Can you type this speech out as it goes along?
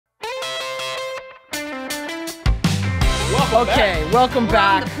Okay, welcome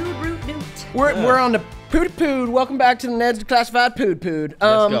back. We're on the pood. Welcome back to the Neds Declassified pood.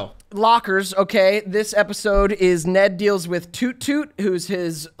 Let's go. Lockers, okay. This episode is Ned deals with Toot Toot, who's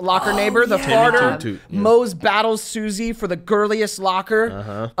his locker neighbor, the farter. Toot, yeah. Mose battles Susie for the girliest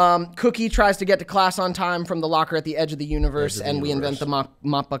locker. Cookie tries to get to class on time from the locker at the edge of the universe, and we invent the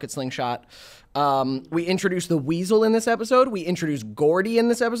mop bucket slingshot. We introduce the Weasel in this episode. We introduce Gordy in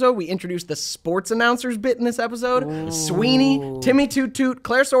this episode. We introduce the sports announcers bit in this episode. Ooh. Sweeney, Timmy Toot Toot,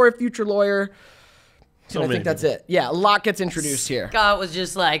 Claire Sawyer, future lawyer. I think that's it. Yeah, a lot gets introduced here. Scott was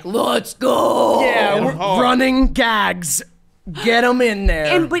just like, let's go. Yeah, we're running gags. Get them in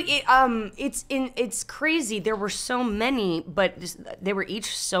there. But it's crazy. There were so many, but they were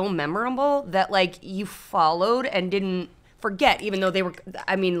each so memorable that like you followed and didn't forget, even though they were,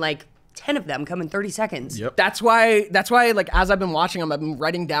 10 of them come in 30 seconds. Yep. That's why like as I've been watching them, I've been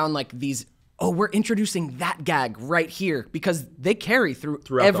writing down like these, we're introducing that gag right here because they carry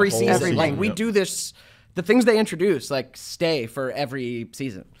throughout every season. Like we do this, the things they introduce like stay for every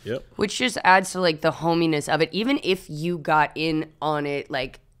season. Yep. Which just adds to like the hominess of it. Even if you got in on it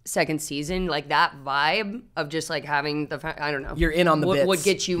like second season, like that vibe of just like having I don't know. You're in on the bits. What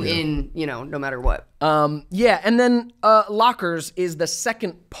gets you in, no matter what. Yeah, and then Lockers is the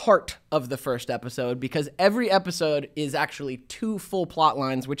second part of the first episode because every episode is actually 2 full plot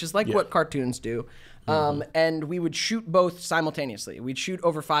lines, which is like what cartoons do. And we would shoot both simultaneously. We'd shoot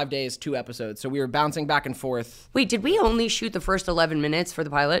over 5 days, 2 episodes. So we were bouncing back and forth. Wait, did we only shoot the first 11 minutes for the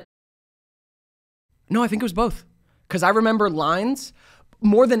pilot? No, I think it was both. Because I remember lines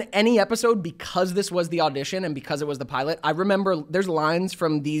more than any episode because this was the audition and because it was the pilot. I remember there's lines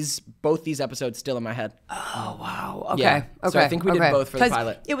from both these episodes still in my head. Oh, wow. Okay. Yeah. So I think we did both for the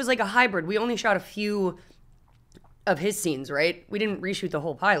pilot. It was like a hybrid. We only shot a few of his scenes, right? We didn't reshoot the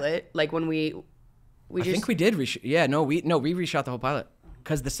whole pilot. Like when I think we did reshoot. Yeah, we reshot the whole pilot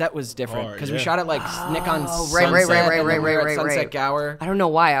because the set was different. Because we shot it like Nick on Sunset Gower. I don't know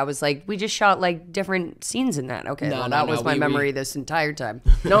why. I was like, we just shot like different scenes in that. Okay, that was my memory this entire time.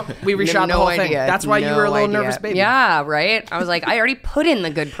 No, we reshot the whole thing. That's why you were a little nervous, baby. Yeah, right? I was like, I already put in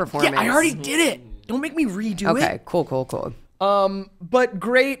the good performance. Yeah, I already did it. Don't make me redo it. Okay, cool. But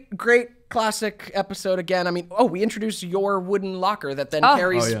great classic episode again. I mean, we introduced your wooden locker that then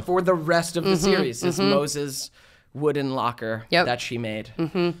carries for the rest of the series. This Moses' wooden locker that she made.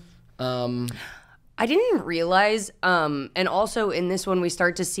 I didn't realize, and also in this one we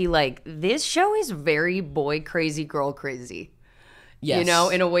start to see like this show is very boy crazy, girl crazy.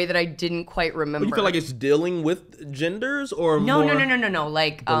 Yes. In a way that I didn't quite remember. You feel like it's dealing with genders or no.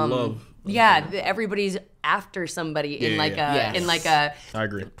 Like love. Yeah, everybody's after somebody in like a I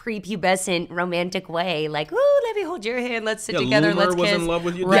agree. prepubescent romantic way. Like, ooh, let me hold your hand. Let's sit together. Loomer let's kiss. was in love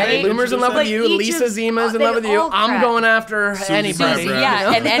with you. Right? Loomer's in love with you. Lisa Zima's in love with you. I'm going after anybody.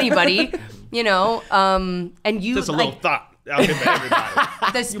 And anybody. And you just a little thought out there for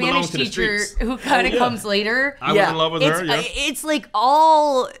everybody. The Spanish teacher who kind of comes later. I was in love with her. It's like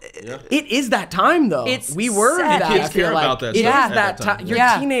all. It is that time though. We were that. Kids care about that. It is that time. You're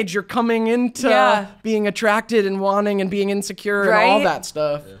a teenage. You're coming into being attracted and wanting and being insecure and all that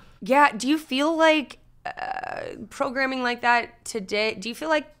stuff. Yeah. Do you feel like programming like that today? Do you feel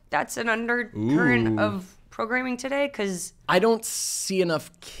like that's an undercurrent of programming today? Because I don't see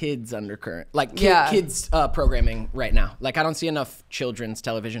enough kids undercurrent, like kids programming right now. Like I don't see enough children's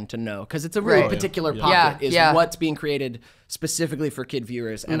television to know because it's a really particular pocket is what's being created specifically for kid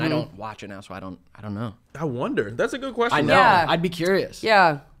viewers, and I don't watch it now, so I don't know. I wonder. That's a good question. I know. Yeah. I'd be curious.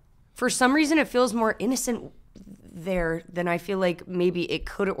 Yeah. For some reason, it feels more innocent there than I feel like maybe it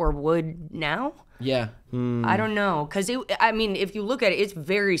could or would now. Yeah. I don't know. Because, if you look at it, it's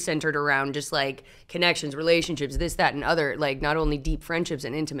very centered around just, like, connections, relationships, this, that, and other, like, not only deep friendships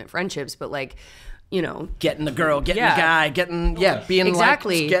and intimate friendships, but, like, getting the girl, getting the guy, being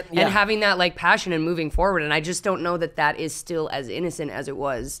exactly. And having that, like, passion and moving forward. And I just don't know that is still as innocent as it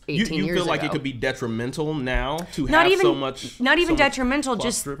was 18 years ago. You feel like it could be detrimental now to have so much... Not even detrimental,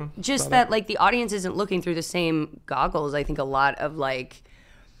 just that, like, the audience isn't looking through the same goggles. I think a lot of, like...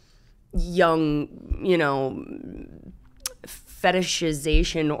 young,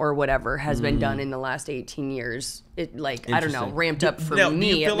 fetishization or whatever has been done in the last 18 years. It I don't know, ramped up for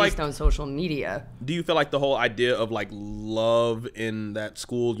me at least on social media. Do you feel like the whole idea of like love in that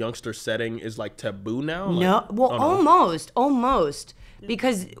school youngster setting is like taboo now? No, almost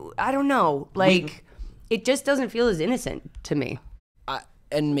because I don't know, like it just doesn't feel as innocent to me.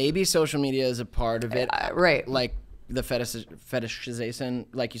 And maybe social media is a part of it, right? Like the fetishization,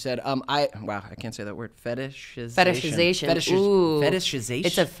 like you said. Wow, I can't say that word. Fetishization. Ooh. Fetishization.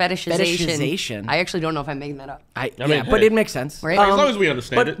 It's a fetishization. I actually don't know if I'm making that up. But it makes sense, right? As long as we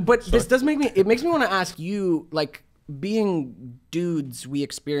understand it. But this does make me want to ask you, like, being dudes, we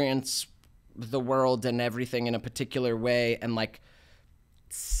experience the world and everything in a particular way, and like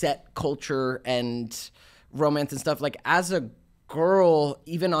set culture and romance and stuff. Like, as a girl,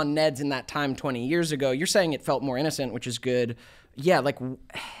 even on Neds in that time 20 years ago, you're saying it felt more innocent, which is good. Yeah, like,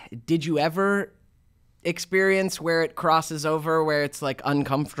 did you ever experience where it crosses over, where it's like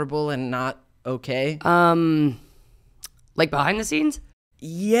uncomfortable and not okay? Like behind the scenes?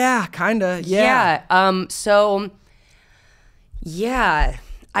 Yeah, kinda. Yeah. Yeah.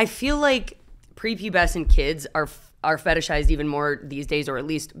 I feel like prepubescent kids are fetishized even more these days, or at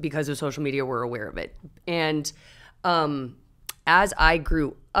least because of social media, we're aware of it. And as I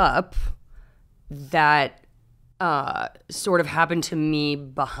grew up, that sort of happened to me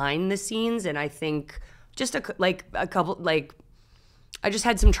behind the scenes, and I think just a couple, like, I just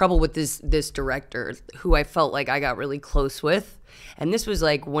had some trouble with this director who I felt like I got really close with. And this was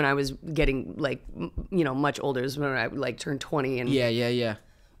like when I was getting like, you know, much older. It was when I like turned 20. And Yeah.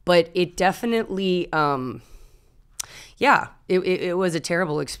 But it definitely, it was a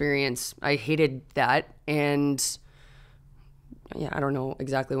terrible experience. I hated that. And yeah, I don't know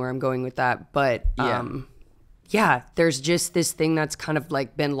exactly where I'm going with that. But there's just this thing that's kind of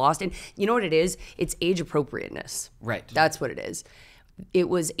like been lost. And you know what it is? It's age appropriateness. Right. That's what it is. It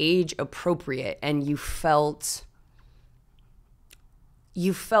was age appropriate, and you felt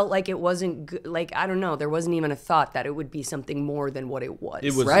like it wasn't good. Like, I don't know, there wasn't even a thought that it would be something more than what it was.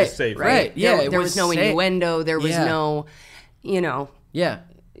 It was right. safe. Right. Yeah. There was no innuendo. There was no, Yeah.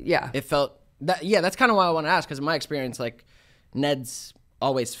 It felt that. Yeah. That's kind of why I want to ask, because in my experience, like, Neds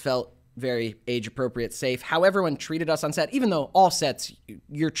always felt very age appropriate, safe. How everyone treated us on set, even though all sets,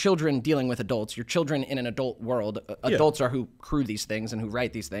 your children dealing with adults, your children in an adult world. Adults are who crew these things and who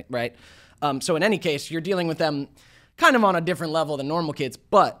write these things, right? So in any case, you're dealing with them kind of on a different level than normal kids.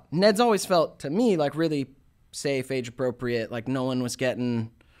 But Ned's always felt to me like really safe, age appropriate. Like, no one was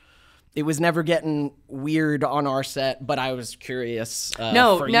getting. It was never getting weird on our set, but I was curious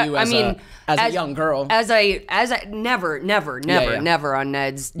for you as a young girl. As I never on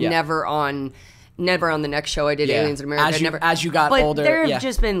Neds, Yeah. never on the next show I did, Aliens in America. As you got older. But there have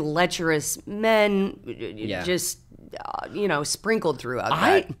just been lecherous men, just sprinkled throughout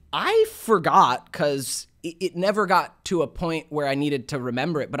that. I forgot, because it never got to a point where I needed to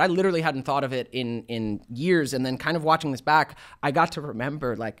remember it, but I literally hadn't thought of it in years. And then kind of watching this back, I got to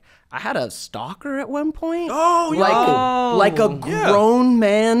remember, like, I had a stalker at one point. Oh, yeah. Like a grown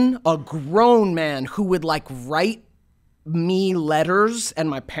man who would like write me letters, and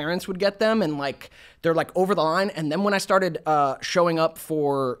my parents would get them, and like they're like over the line. And then when I started showing up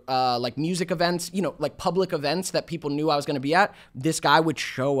for like music events, you know, like public events that people knew I was going to be at, this guy would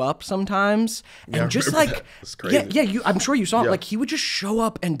show up sometimes, and just like I'm sure you saw it. Like, he would just show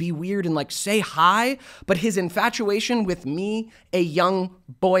up and be weird and like say hi, but his infatuation with me, a young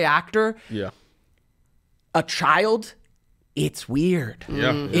boy actor, a child, it's weird.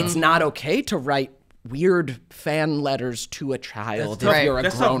 It's not okay to write weird fan letters to a child if you're a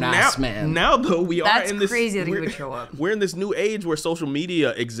grown-ass man. Now, though, That's crazy that he would show up. We're in this new age where social media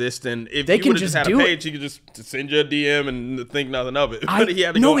exists, and if They you can would have just had a page, you could just send you a DM and think nothing of it. But he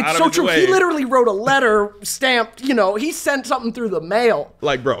had to go out of his way. He literally wrote a letter stamped, you know, he sent something through the mail.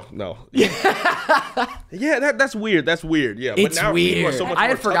 Like, bro, no. That's weird. That's weird. Yeah, It's but now people are weird. so much I had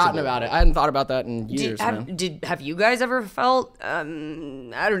more forgotten touchable. about it. I hadn't thought about that in years, man. Have you guys ever felt, I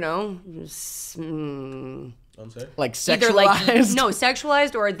don't know, Like either sexualized?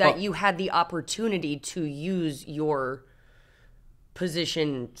 sexualized, or that you had the opportunity to use your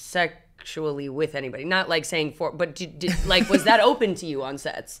position sexually with anybody? Not like saying but did like, was that open to you on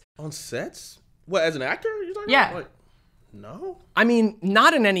sets? On sets? What, as an actor? You're talking Yeah. about? Like, no. I mean,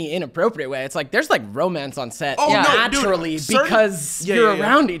 not in any inappropriate way. It's like there's like romance on set naturally, dude, because you're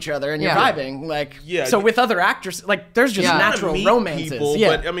around each other and you're vibing. Like, so with other actors, like there's just natural romances. People,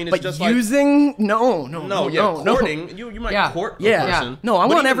 but I mean, it's just using like, no. courting. You might court a person. No, I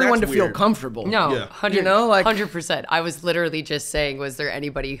but want even everyone to that's feel weird. comfortable. No, Yeah. 100%. I was literally just saying, was there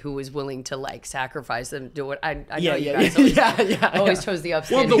anybody who was willing to like sacrifice them? Do it? I know you guys always chose the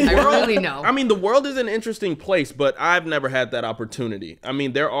upstanding. I really know. I mean, the world is an interesting place, but I've never had that opportunity. I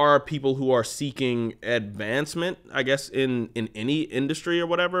mean, there are people who are seeking advancement, I guess, in any industry or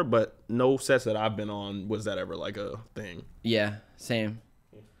whatever, but no sets that I've been on was that ever like a thing. Yeah, same.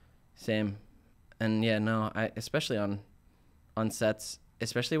 And yeah, no, especially on sets,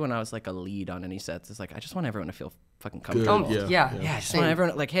 especially when I was like a lead on any sets, it's like I just want everyone to feel fucking comfortable. Yeah. I just want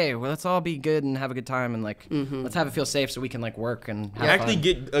everyone like, hey, well, let's all be good and have a good time, and like let's have it feel safe so we can like work and have actually fun.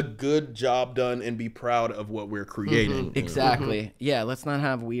 get a good job done and be proud of what we're creating. Exactly. Yeah, let's not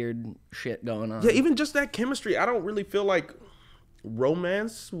have weird shit going on. Yeah, even just that chemistry. I don't really feel like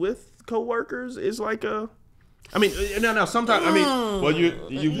romance with coworkers is like a. I mean, no. Sometimes, I mean, well,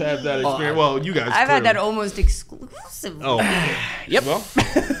 you've had that experience. Well, you guys. I've had that almost exclusively. Oh, Yep. Well,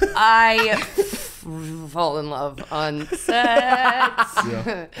 I fall in love on sets,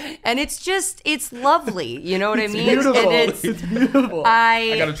 and it's lovely. You know what I mean? Beautiful. And It's beautiful.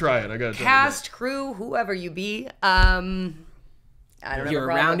 I gotta try it. Cast, crew, whoever you be. I don't have You're a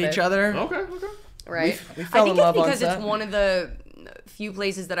problem around with each it, other. Okay. right? We fell I think in love it's on because set. it's one of the few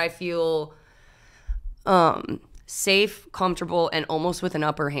places that I feel safe, comfortable, and almost with an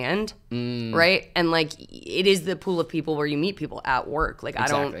upper hand, right? And like it is the pool of people where you meet people at work. Like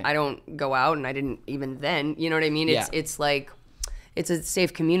Exactly. I don't go out, and I didn't even then. You know what I mean? Yeah. It's like it's a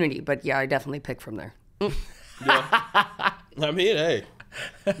safe community. But yeah, I definitely pick from there. Yeah. I mean, hey.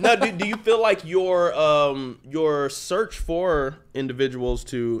 Now, do you feel like your search for individuals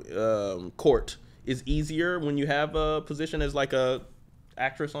to court is easier when you have a position as like a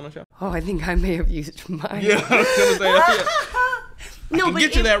actress on a show? Oh, I think I may have used mine. Yeah, I was gonna say. Yeah. No, I can but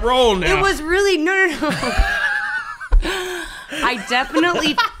get you that role now. It was really no. I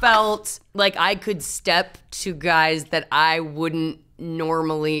definitely felt like I could step to guys that I wouldn't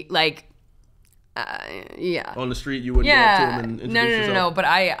normally like. Yeah. On the street, you wouldn't go up to Yeah. him and introduce yourself. No. But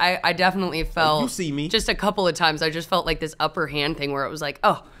I definitely felt. you see me. Just a couple of times, I just felt like this upper hand thing where it was like,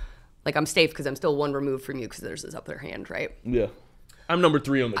 oh, like I'm safe because I'm still one removed from you because there's this upper hand, right? Yeah. I'm number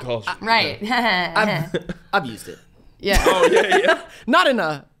 3 on the call sheet. Right. I've used it. Yeah. Oh yeah. Not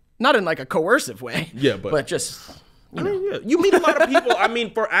in like a coercive way. Yeah, but just I mean, yeah. You meet a lot of people. I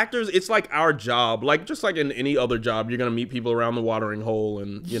mean, for actors, it's like our job. Like just like in any other job, you're gonna meet people around the watering hole,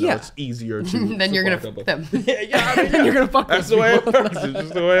 and you know Yeah. it's easier to. Then you're gonna walk fuck up them. Yeah, I mean, you're gonna fuck That's those the way it people. works. It's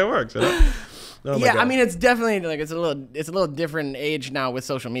just the way it works. You know? Oh my Yeah, I God. mean it's definitely like it's a little different age now with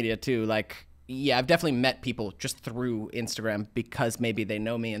social media too. Like yeah, I've definitely met people just through Instagram because maybe they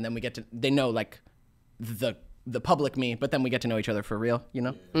know me, and then they know like the public me, but then we get to know each other for real, you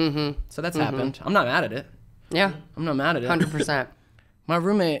know? Mm-hmm. So that's happened. I'm not mad at it. Yeah. I'm not mad at it. 100%. My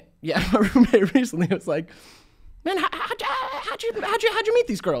roommate recently was like, "Man, how'd you meet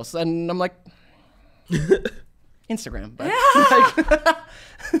these girls?" And I'm like, Instagram. But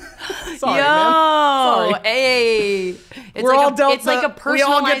sorry, Yo, man. Sorry. hey, it's We're like all dealt it's like a we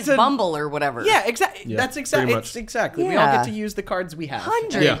all get personalized to- Bumble or whatever. Yeah, exactly. Yeah, That's pretty exactly. much. It's exactly. We all Yeah. get to use the cards we have.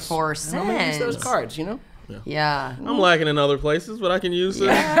 100%. I'm gonna use those cards, you know. Yeah. I'm lacking in other places, but I can use it.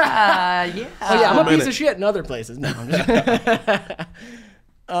 Yeah. Oh yeah, I'm a minute. piece of shit in other places. No, I'm just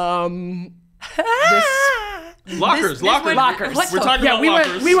this Lockers. lockers. What We're the- talking Yeah, about we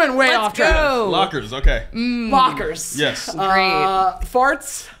lockers. went way Let's off track. go. Lockers. Okay. Lockers. Yes. Great.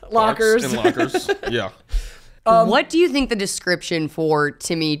 Farts, lockers. And lockers. Yeah. What do you think the description for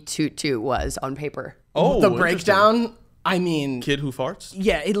Timmy Toot Toot was on paper? Oh, The interesting. breakdown. I mean, Kid who farts.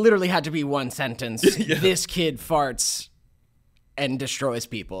 yeah, it literally had to be one sentence. Yeah. This kid farts and destroys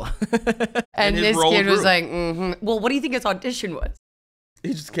people. And his this role kid was grew. like, well, what do you think his audition was?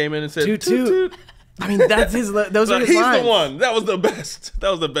 He just came in and said, Toot toot toot. toot. I mean, that's his. Those are Like, his he's lines. the one. That was the best. That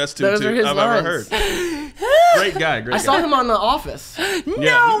was the best toot Those are toot his I've lines. ever heard. Great guy. Great I guy. saw him on The Office. Yeah, No you can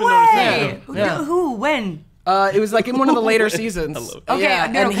notice way. that. Yeah. Who? When? It was like in one of the later seasons. Okay, yeah,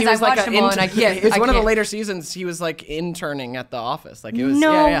 no, and he 'cause was I like watched a him all and I can't- yeah, it was I one of the can't. later seasons. He was like interning at The Office. Like it was.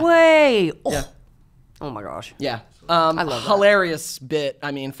 No yeah. way. Oh. Yeah. Oh my gosh. Yeah. I love that. Hilarious bit.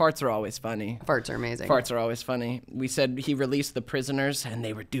 I mean, farts are always funny. Farts are amazing. Farts are always funny. We said he released the prisoners and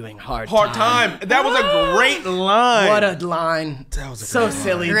they were doing hard time. That was a great line. What a line. That was a so great line.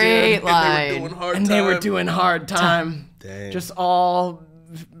 silly, Great dude. line. And they were doing hard time. Dang. Just all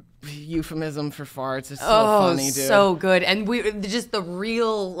euphemism for farts. It's so Oh, funny, dude. so good. And we just the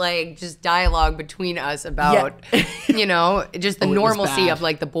real like just dialogue between us about you know, just the Oh, it was normalcy bad. of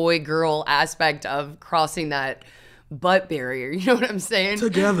like the boy girl aspect of crossing that butt barrier. You know what I'm saying?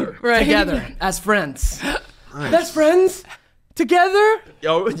 Together. Right. Together as friends. Best friends together.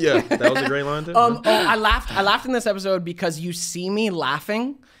 Oh, yeah. That was a great line, too. I laughed in this episode because you see me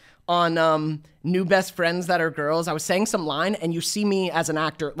laughing on new best friends that are girls. I was saying some line and you see me as an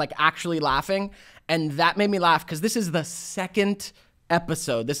actor like actually laughing, and that made me laugh because this is the second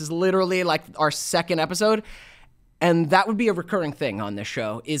episode. This is literally like our second episode. And that would be a recurring thing on this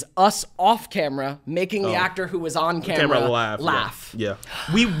show, is us off camera making the actor who was on camera laugh. Yeah.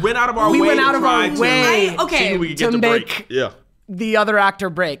 We went out of our We way went out to of our try to way okay, see if we could get to the make break. Yeah. the other actor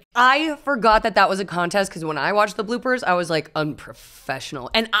break. I forgot that was a contest because when I watched the bloopers, I was like unprofessional,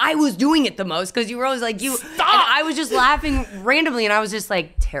 and I was doing it the most because you were always like you. Stop! And I was just laughing randomly, and I was just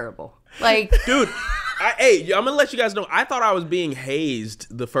like terrible. Like, dude. I'm gonna let you guys know. I thought I was being hazed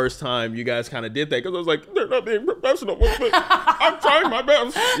the first time you guys kind of did that because I was like, they're not being professional. I'm trying my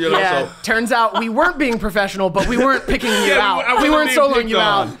best. So. Turns out we weren't being professional, but we weren't picking you out. We weren't soloing you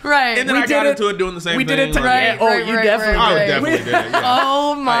out. Right. And then I got into it doing the same thing. We did it together. You definitely did. I definitely did. Yeah.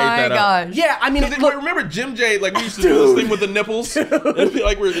 Oh my gosh. Yeah, I mean, remember Jim J? Like we used to do this thing with the nipples. It'd be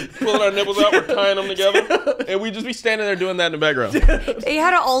like we're pulling our nipples out, we're tying them together, and we'd just be standing there doing that in the background. They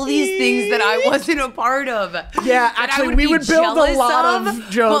had all these things that I wasn't a part of. Yeah, actually, we would build a lot of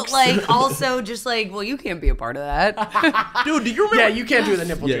jokes. But like, also just like, well, you can't be a part of that. Dude, do you remember? Yeah, you can't do the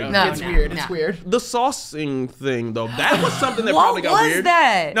nipple joke. No, it's weird. It's weird. The saucing thing, though, that was something that probably got weird. What was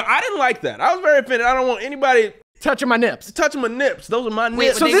that? No, I didn't like that. I was very offended. I don't want anybody touching my nips. Touching my nips. Those are my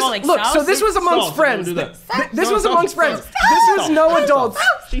nips. So this, look, so this was amongst friends. This was amongst friends. This was no adults.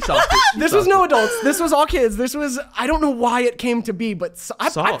 This was no adults. This was all kids. This was, I don't know why it came to be, but I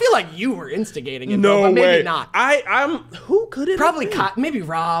feel like you were instigating it. No but maybe way. not. Who could it Probably maybe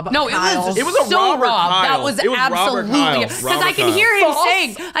Rob. No, Kyle. It was a Robert Kyle. That was absolutely, because I can hear him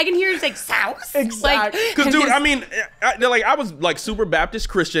saying, sauce. Exactly. Because, dude, I mean, I was like super Baptist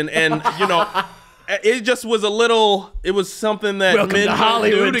Christian, and you know, it just was it was something that men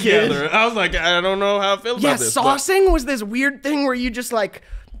do together. I was like, I don't know how I feel about this. Yeah, saucing was this weird thing where you just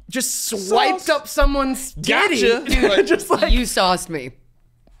swiped up someone's titty. Gotcha. Dude, just like, you sauced me.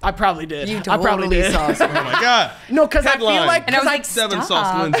 I probably did. You totally sauced me. Oh my God. No, because I feel like, and I was like, Devon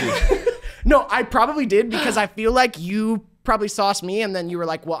sauced Lindsey. No, I probably did because I feel like you probably sauced me, and then you were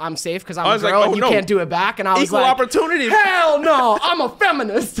like, well, I'm safe because I'm a girl, and you can't do it back. And I was equal opportunity. Hell no, I'm a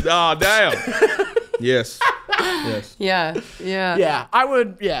feminist. Oh, damn. Yes. Yeah, I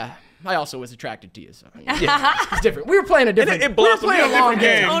would, I also was attracted to you, so it's different. We were playing a different we were playing a long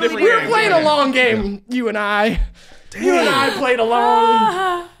game. We were playing a long game, you and I. Damn. You and I played a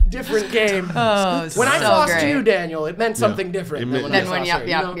long, different game. Oh, when I sauced you, Daniel, it meant something different than when I sauced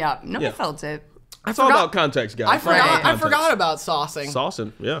her. No, I felt it. It's all about context, guys. I forgot about saucing.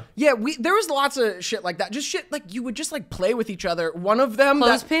 Saucing, yeah. Yeah, there was lots of shit like that. Just shit like you would just like play with each other. One of them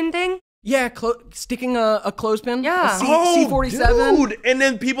Clothespin thing? Yeah, sticking a clothespin. Yeah. C47. Dude. And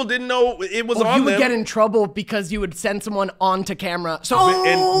then people didn't know it was on them. You would get in trouble because you would send someone onto camera. So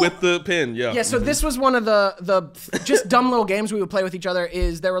and with the pin, yeah. Yeah, so this was one of the just dumb little games we would play with each other.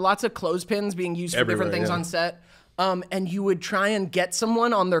 Is there were lots of clothespins being used for different things on set. And you would try and get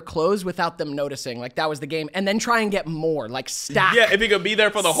someone on their clothes without them noticing. Like, that was the game. And then try and get more, like stack. Yeah, if you could be there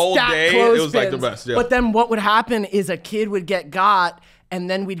for the whole day, it was like the best. Yeah. But then what would happen is a kid would get got, and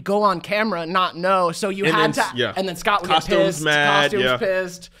then we'd go on camera and not know. So you had to, and then Scott would get pissed. Costumes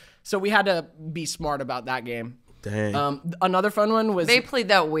pissed. So we had to be smart about that game. Dang. Another fun one was... They played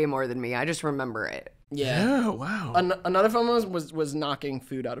that way more than me. I just remember it. Yeah. Wow. Another fun one was knocking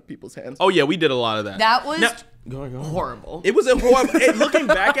food out of people's hands. Oh, yeah, we did a lot of that. That was... Go on. Horrible. It was a horrible. Looking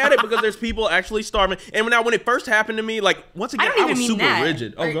back at it, because there's people actually starving. And when it first happened to me, like, once again, I was super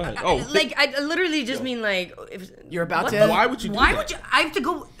rigid. Oh, go ahead. Like, I literally just mean, like, if you're about to. Why would you do that? Why would you? I have to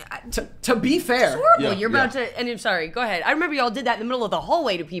go. To be fair, it's horrible. You're about to. And I'm sorry. Go ahead. I remember y'all did that in the middle of the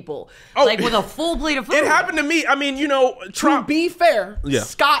hallway to people, like with a full plate of food. It happened to me. I mean, you know, to be fair,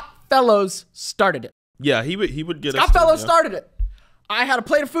 Scott Fellows started it. Yeah, he would get. Scott Fellows started it. I had a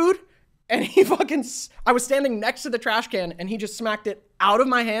plate of food. And I was standing next to the trash can, and he just smacked it out of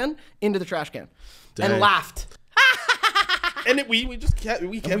my hand into the trash can, and laughed. And we kept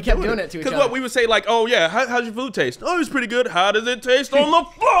doing it to each other. Because what we would say, like, oh yeah, how's your food taste? Oh, it was pretty good. How does it taste on the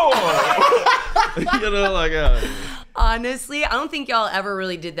floor? You know, like. Honestly, I don't think y'all ever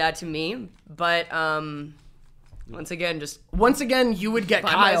really did that to me, but once again, you would get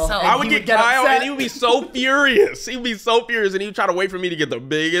Kyle. I would get Kyle, and he would be so furious. He'd be so furious, and he would try to wait for me to get the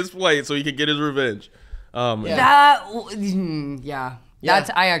biggest plate so he could get his revenge. That's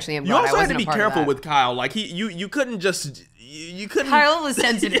I actually am. You also had to be careful with Kyle. Like you couldn't just. You couldn't. Kyle was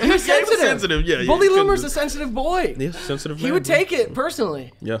sensitive. He was sensitive. Yeah. Bully Loomer's a sensitive boy. Yeah, sensitive. He would take it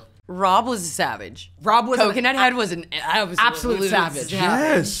personally. Yeah. Rob was a savage. Coconut Head was an absolute savage.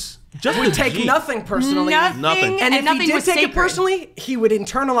 Yes. Just would take nothing personally. Nothing. And if nothing he did was take sacred. it personally, he would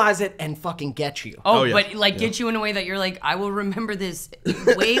internalize it and fucking get you. But like get you in a way that you're like, I will remember this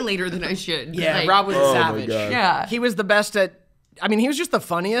way later than I should. Yeah, like, Rob was a savage. Yeah. He was the best at. I mean, he was just the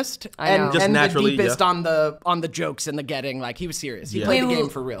funniest and the deepest on the jokes and the getting. Like, he was serious. He played the game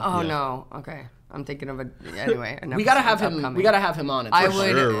for real. Oh no. Okay. I'm thinking of it anyway. We gotta have him. We gotta have him on it. I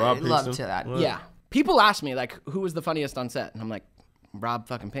would love to that. Yeah. People ask me, like, who was the funniest on set? And I'm like, Rob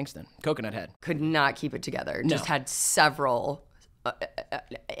fucking Pinkston, Coconut Head. Could not keep it together. Just had several.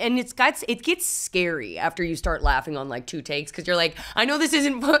 And it gets scary after you start laughing on like 2 takes because you're like, I know this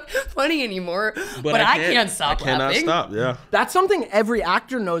isn't funny anymore, but I can't stop laughing. I cannot stop, yeah. That's something every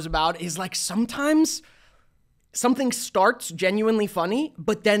actor knows about is like sometimes something starts genuinely funny,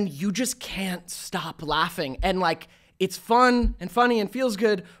 but then you just can't stop laughing. And like, it's fun and funny and feels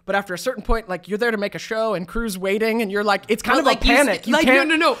good, but after a certain point, like you're there to make a show and crew's waiting, and you're like, it's kind of like a panic. You can't.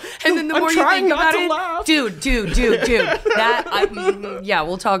 No. And then the more you think about it, dude. Yeah,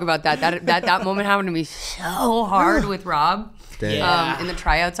 we'll talk about that. That moment happened to me so hard with Rob, in the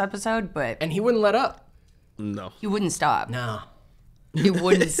tryouts episode, and he wouldn't let up. No, he wouldn't stop. No. He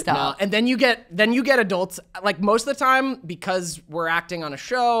wouldn't stop. No. And then you get adults, like most of the time, because we're acting on a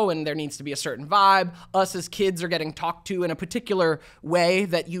show and there needs to be a certain vibe, us as kids are getting talked to in a particular way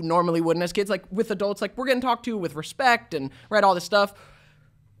that you normally wouldn't as kids. Like with adults, like we're getting talked to with respect and all this stuff.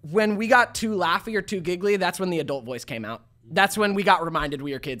 When we got too laughy or too giggly, that's when the adult voice came out. That's when we got reminded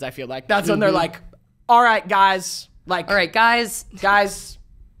we were kids, I feel like. That's when they're like, all right, guys.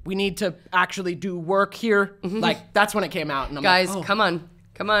 We need to actually do work here. Like, that's when it came out. And I'm guys, like, oh. come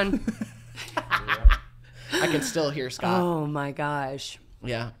on. I can still hear Scott. Oh, my gosh.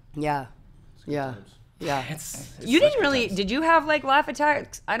 Yeah. Yeah. It's You didn't really, did you have, like, laugh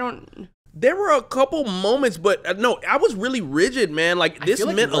attacks? There were a couple moments, but no, I was really rigid, man. Like, this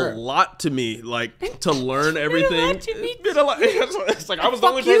meant a lot to me, like, to learn everything. It's been a lot. It's like I was the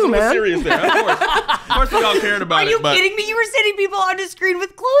only person who was serious there. Of course we all cared about it. Are you kidding me? You were sending people onto screen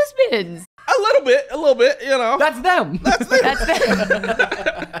with clothespins. A little bit, you know. That's them.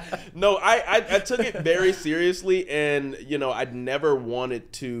 No, I took it very seriously, and you know, I'd never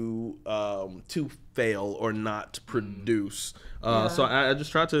wanted to fail or not produce. So I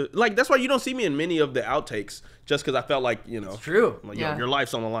just tried to, like, that's why you don't see me in many of the outtakes, just because I felt like, you know, it's true. Like, yo, your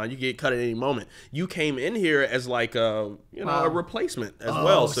life's on the line. You get cut at any moment. You came in here as like a, a replacement as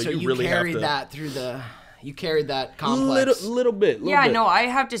well. So you really carried have to. That through the. You carried that complex. Little bit. No, I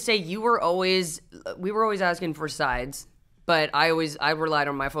have to say we were always asking for sides, but I relied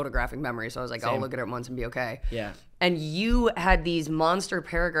on my photographic memory. So I was like, I'll look at it once and be okay. Yeah. And you had these monster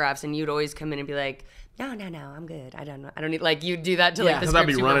paragraphs, and you'd always come in and be like, no, I'm good. I don't need, like, you'd do that to like the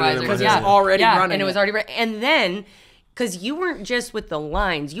script supervisor. Because it's already running. And it was already running. And then, because you weren't just with the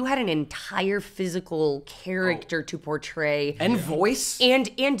lines, you had an entire physical character to portray. And voice.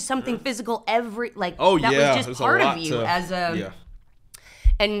 And something physical that was just part of you as a... Yeah.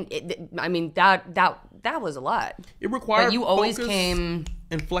 And, I mean, that was a lot. It required but you always focus came...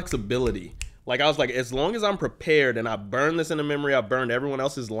 and flexibility. Like, I was like, as long as I'm prepared and I burn this into memory, I burned everyone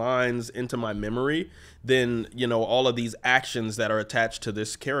else's lines into my memory, then, you know, all of these actions that are attached to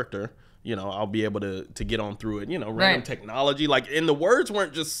this character, you know, I'll be able to get on through it. You know, random technology. Like, and the words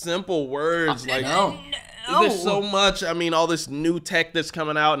weren't just simple words. There's so much. I mean, all this new tech that's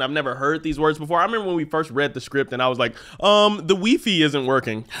coming out, and I've never heard these words before. I remember when we first read the script, and I was like, the Wi-Fi isn't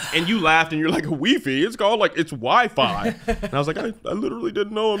working. And you laughed, and you're like, a Wi-Fi? It's called, like, it's Wi-Fi. And I was like, I literally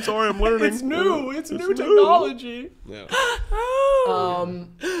didn't know. I'm sorry, I'm learning. It's new. It's new technology. Yeah.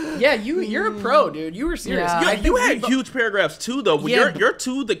 You're a pro, dude. You were serious. Yeah, you had huge paragraphs, too, though. You're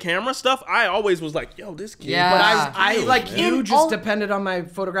to the camera stuff, I always was like, yo, this kid. Yeah. But I like, you just depended on my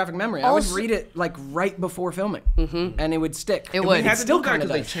photographic memory. I would read it, like, right before filming, and it would stick. It would. It still kind of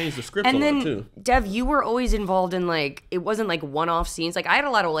does. They changed the script a lot too. Dev, you were always involved in, like, it wasn't like one-off scenes. Like, I had a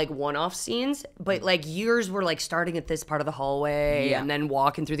lot of like one-off scenes, but like yours were like starting at this part of the hallway and then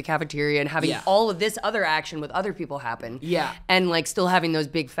walking through the cafeteria and having all of this other action with other people happen. Yeah, and like still having those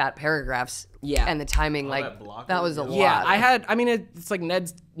big fat paragraphs. Yeah, and the timing, like that was a lot. Yeah, I mean, it's like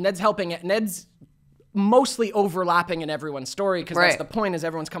Ned's helping it. Ned's mostly overlapping in everyone's story because that's the point, is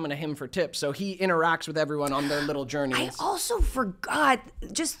everyone's coming to him for tips, so he interacts with everyone on their little journeys. I also forgot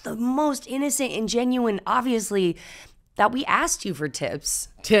just the most innocent and genuine, obviously, that we asked you for tips.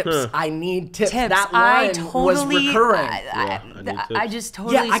 I need tips. That line was recurring. I just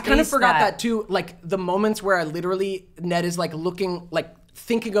totally I kind of forgot that too. Like the moments where Ned is like looking, like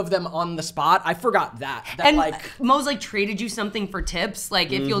thinking of them on the spot. I forgot that. And like Mo's like traded you something for tips.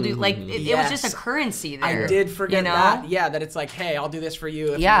 Like if you'll do, like it was just a currency there. I did forget that. Yeah, that it's like, hey, I'll do this for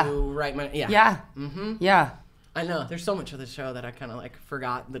you if you write my Yeah. I know. There's so much of the show that I kind of like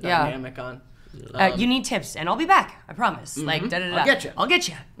forgot the dynamic on. You need tips, and I'll be back. I promise. Like, I'll get you. I'll get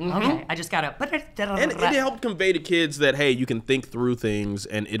you. Okay, I just gotta. And it helped convey to kids that, hey, you can think through things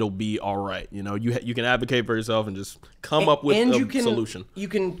and it'll be all right. You know, you can advocate for yourself and just come up with a solution. You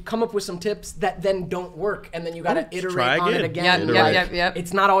can come up with some tips that then don't work, and then you got to iterate on it again. Yep.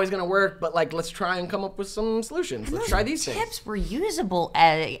 It's not always going to work, but like, let's try and come up with some solutions. Let's try these things. Tips were usable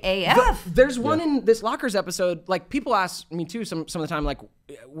AF. There's one in this Lockers episode, like people ask me too some of the time, like,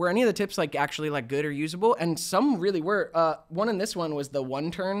 were any of the tips like actually like good or usable? And some really were. One in this one was the one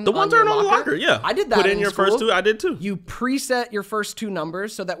turn. The one turn on the locker, yeah. I did that. Put in your first two. I did too. You preset your first two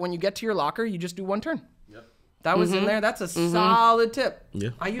numbers so that when you get to your locker, you just do one turn. Yep. That was in there. That's a solid tip. Yeah.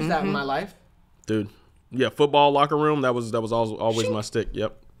 I use that in my life. Dude. Yeah, football locker room, that was always my stick.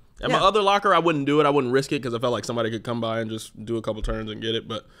 Yep. And my other locker, I wouldn't do it. I wouldn't risk it because I felt like somebody could come by and just do a couple turns and get it.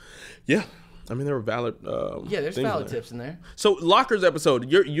 But yeah. I mean, there were valid there's valid tips in there. So, Lockers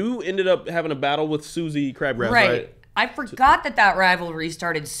episode, you ended up having a battle with Susie Crabgrass, right? I forgot that rivalry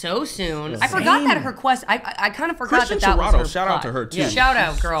started so soon. I forgot that her quest. I kind of forgot Christian that was Serrato, her shout out to her, too. Yeah. Shout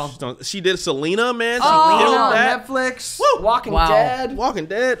out, girl. She did Selena, man. She Selena, that. Netflix, Woo! Walking Dead. Walking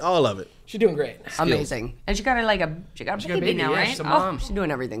Dead, all of it. She's doing great. Amazing. And she got a baby now, right? She's a mom. She's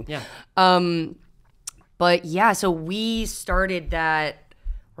doing everything. Yeah. But yeah, so we started that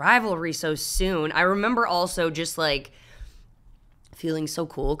rivalry so soon. I remember also just like feeling so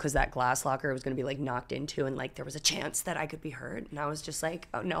cool because that glass locker was going to be like knocked into and like there was a chance that I could be hurt. And I was just like,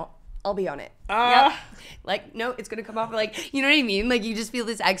 oh no, I'll be on it. Yeah. Like, no, it's going to come off. Like, you know what I mean? Like you just feel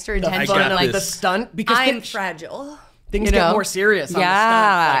this extra intense fun of like the stunt because I'm fragile. Things get more serious on the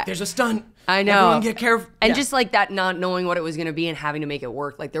stunt. Like, there's a stunt. I know. Everyone get careful. And just like that, not knowing what it was going to be and having to make it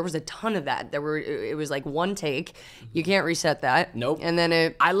work. Like there was a ton of that. It was like one take. You can't reset that. Nope. And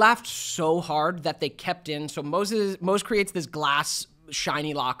then I laughed so hard that they kept in. So Mose creates this glass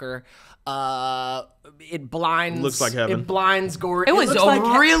shiny locker. It blinds. Looks like heaven. It blinds Gore. It was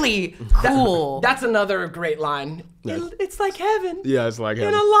really cool. That's another great line. Nice. It's like heaven. Yeah, it's like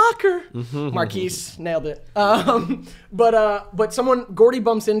heaven. In a locker. Marquise nailed it. But Gordy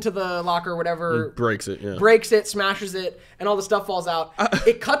bumps into the locker, whatever. Breaks it, yeah. Breaks it, smashes it, and all the stuff falls out.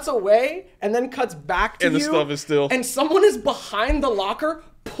 It cuts away and then cuts back to you. And the stuff is still. And someone is behind the locker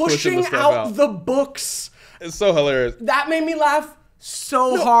pushing out the books. It's so hilarious. That made me laugh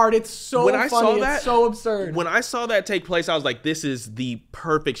so hard. It's so when funny. I saw that, it's so absurd. When I saw that take place, I was like, this is the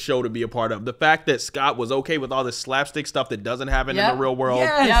perfect show to be a part of. The fact that Scott was okay with all this slapstick stuff that doesn't happen in the real world.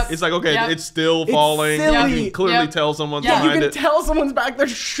 Yes. It's like, okay, it's still falling. Silly. You can clearly tell someone's you behind can it. tell someone's back there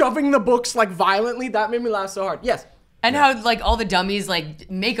shoving the books like violently. That made me laugh so hard. Yes. And how like all the dummies like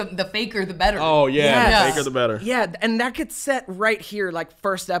make the faker the better. Oh yeah, the faker the better. Yeah, and that gets set right here, like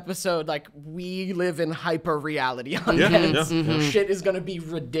first episode. Like we live in hyper reality on Neds. Shit is gonna be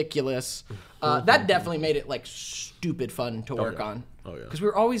ridiculous. That definitely made it like stupid fun to work on. Oh yeah. Because we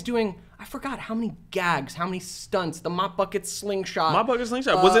were always doing. I forgot how many gags, how many stunts. The mop bucket slingshot. Mop bucket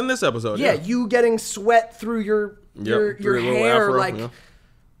slingshot was in this episode. Yeah, you getting sweat through your hair, afro, like.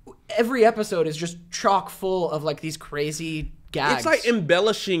 Every episode is just chock full of like these crazy gags. It's like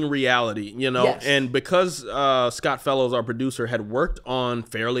embellishing reality, you know? Yes. And because Scott Fellows, our producer, had worked on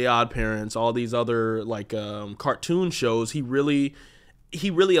Fairly Odd Parents, all these other like cartoon shows, he really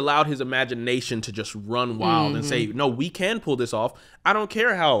allowed his imagination to just run wild and say, no, we can pull this off. I don't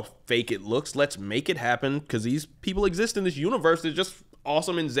care how fake it looks. Let's make it happen because these people exist in this universe that's just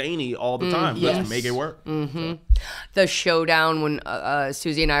awesome and zany all the time. Let's make it work. So. The showdown when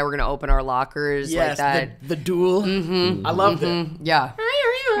Susie and I were going to open our lockers like that. The duel. I loved it. Yeah.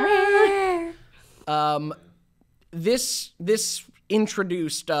 This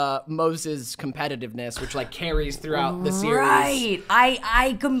introduced Moses' competitiveness, which like carries throughout the series. Right.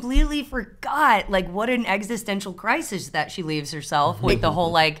 I completely forgot like what an existential crisis that she leaves herself with the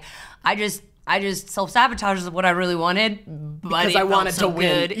whole like I just self-sabotages what I really wanted, but because I wanted to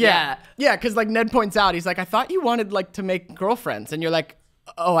win. Good. Yeah, because like Ned points out, he's like, I thought you wanted like to make girlfriends, and you're like,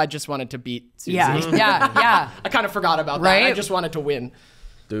 oh, I just wanted to beat Susie. Yeah. I kind of forgot about that. Right? I just wanted to win.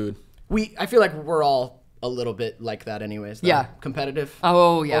 Dude. I feel like we're all a little bit like that anyways. Though. Yeah. Competitive.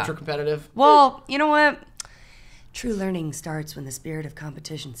 Oh, yeah. Ultra competitive. Well, you know what? True learning starts when the spirit of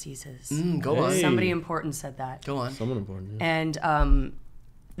competition ceases. Go on. Somebody important said that. Go on. Someone important. Yeah. And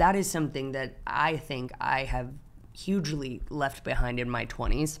that is something that I think I have hugely left behind in my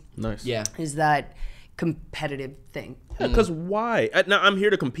 20s. Nice. Yeah. Is that competitive thing. Because why? Now, I'm here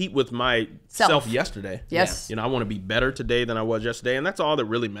to compete with myself yesterday. Yes. You know, I want to be better today than I was yesterday, and that's all that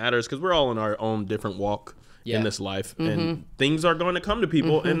really matters because we're all in our own different walk in this life, and things are going to come to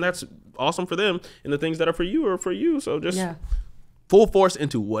people, and that's awesome for them, and the things that are for you are for you, so just full force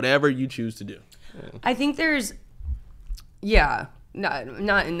into whatever you choose to do. I think there's,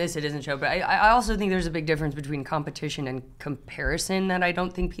 not in this, it isn't show, but I also think there's a big difference between competition and comparison that I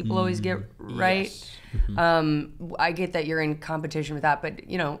don't think people always get right. Yes. I get that you're in competition with that, but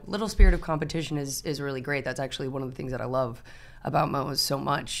little spirit of competition is really great. That's actually one of the things that I love about Mo so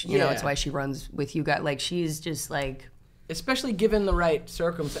much. You know, it's why she runs with you guys. Like, she's just like, especially given the right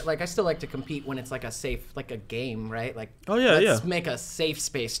circumstance. Like, I still like to compete when it's like a safe, like a game, right? Like, let's make a safe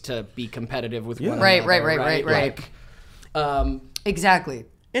space to be competitive with one another. Right. Like, exactly.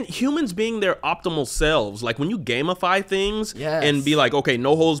 And humans being their optimal selves, like when you gamify things Yes. and be like, okay,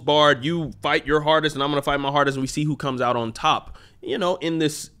 no holds barred, you fight your hardest and I'm gonna fight my hardest, and we see who comes out on top. In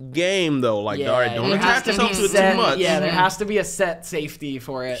this game though, like, all right, don't there has attach to yourself be to it set- too much. Yeah, there has to be a set safety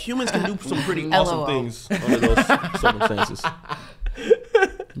for it. Humans can do some pretty awesome LOL. things under those circumstances.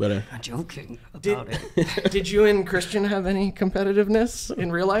 But I'm joking about it. Did you and Christian have any competitiveness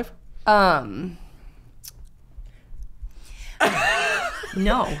in real life?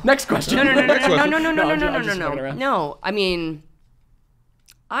 No. Next question. No. I'm just fucking around. No, I mean,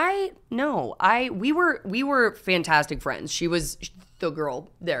 we were fantastic friends. She was the girl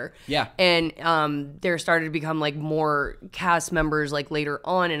there. Yeah. And there started to become like more cast members like later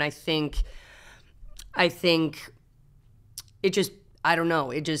on, and I think it just, I don't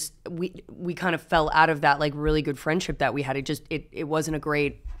know, it just, we kind of fell out of that like really good friendship that we had. It wasn't a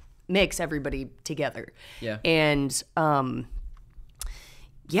great mix, everybody together. Yeah. And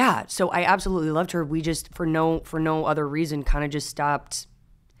so I absolutely loved her. We just, for no other reason, kind of just stopped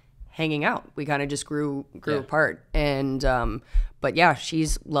hanging out. We kind of just grew apart. And but yeah,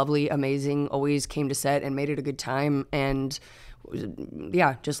 she's lovely, amazing, always came to set and made it a good time, and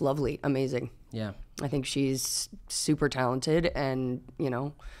yeah, just lovely, amazing. Yeah. I think she's super talented, and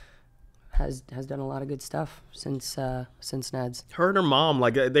has done a lot of good stuff since Neds. her and her mom,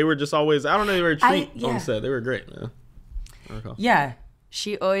 like, they were just always, I don't know, they were a treat on set. They were great, man. Yeah.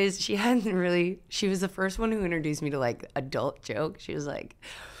 She was the first one who introduced me to like adult joke. She was like,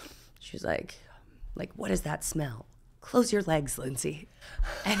 what does that smell? Close your legs, Lindsey.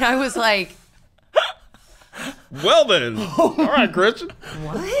 And I was like, Well then, all right, Christian.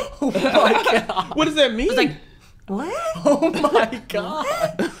 what? Oh my God. What does that mean? I was like, what? Oh my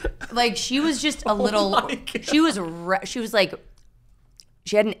God. Like, she was just a little, my God. she was like,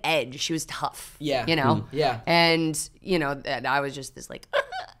 she had an edge. She was tough. Yeah. Yeah. And, and I was just this like,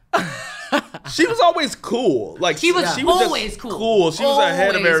 She was always cool. Like, She was just always cool. She was ahead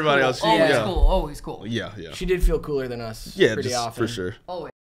of Always everybody cool. else. Always cool. Yeah. She did feel cooler than us. Yeah, pretty just often. for sure.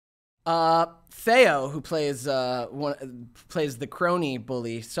 Always. Theo, who plays plays the crony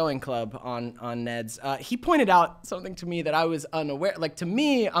bully sewing club on Neds, he pointed out something to me that I was unaware. Like, to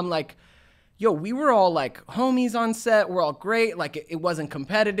me, I'm like, yo, we were all like homies on set. We're all great. Like, it wasn't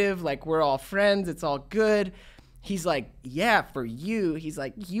competitive. Like, we're all friends. It's all good. He's like, yeah, for you. He's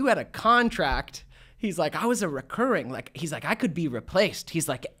like, you had a contract. He's like, I was a recurring. Like, he's like, I could be replaced. He's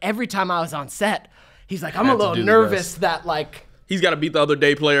like, every time I was on set, he's like, I'm a Had to little do the nervous best. that like. He's got to beat the other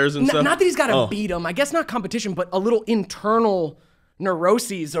day players and stuff. Not that he's got to beat them. I guess not competition, but a little internal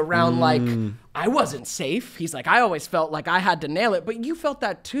neuroses around like, I wasn't safe. He's like, I always felt like I had to nail it, but you felt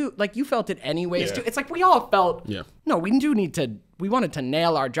that too. Like, you felt it anyways Yeah. too. It's like we all felt, Yeah. no, we wanted to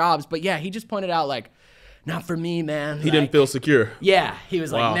nail our jobs. But yeah, he just pointed out like, not for me, man. He didn't feel secure. Yeah, he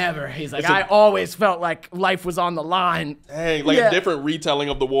was Wow. like, never. He's like, I always felt like life was on the line. Hey, like Yeah. a different retelling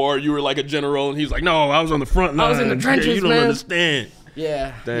of the war. You were like a general, and he's like, no, I was on the front line. I was in the trenches, You don't man. understand.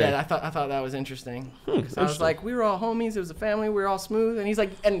 Yeah, Dang. yeah. I thought that was interesting. 'Cause I was like, we were all homies. It was a family. We were all smooth. And he's like,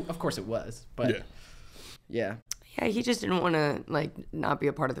 and of course it was. But yeah. Yeah, he just didn't want to like not be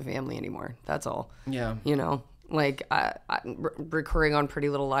a part of the family anymore. That's all. Yeah. Like recurring on Pretty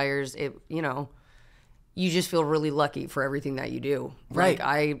Little Liars. You just feel really lucky for everything that you do. Right.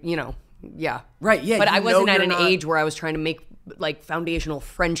 Like yeah. Right. Yeah. But I wasn't at you're an not- age where I was trying to make like foundational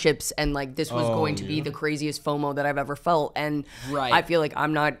friendships, and like this was going to be the craziest FOMO that I've ever felt. And Right. I feel like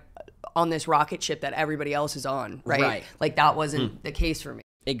I'm not on this rocket ship that everybody else is on. Right. Like that wasn't the case for me.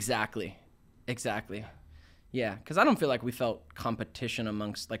 Exactly. Yeah, because I don't feel like we felt competition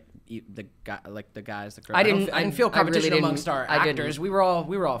amongst like the guys, the girls. I didn't feel I really competition didn't. amongst our I didn't. actors. We were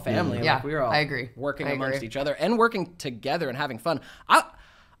all family. Yeah, Like, we were all I agree. working I amongst agree. each other and working together and having fun.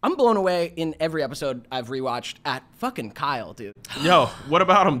 I'm blown away in every episode I've rewatched at fucking Kyle, dude. Yo, what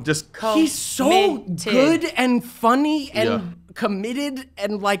about him? Just He's so Committed. good and funny and committed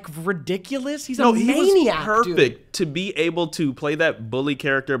and like ridiculous. He's a No, he maniac. was perfect dude. to be able to play that bully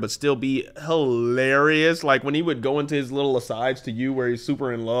character, but still be hilarious. Like when he would go into his little asides to you, where he's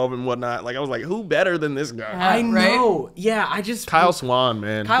super in love and whatnot. Like I was like, who better than this guy? I know. Yeah, I just Kyle Swan,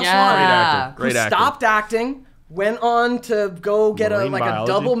 man. Kyle Yeah. Swan, Great actor. Great who actor. stopped acting, went on to go get Marine a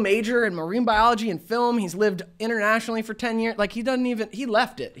biology? double major in marine biology and film. He's lived internationally for 10 years. Like he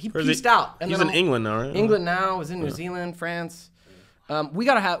left it. He pieced out. And He's then in England now, right? England now, was in New Zealand, France. We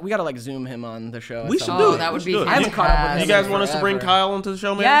gotta like Zoom him on the show. We at should some do point. it. That would be I haven't caught up with fantastic. him. You guys want us to bring forever. Kyle onto the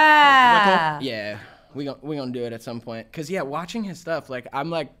show, man? Yeah. Yeah, we gonna do it at some point. Cause yeah, watching his stuff, like I'm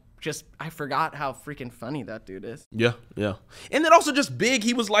like I forgot how freaking funny that dude is. Yeah, yeah. And then also just big.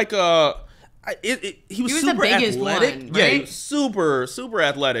 He was like he was the super biggest athletic. one, Yeah, he right? was super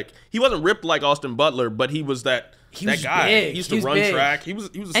athletic. He wasn't ripped like Austin Butler, but he was that was guy. big. He used He to was run big. track. He was a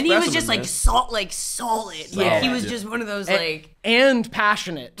And he was specimen, just man. like solid. Like he was just one of those like And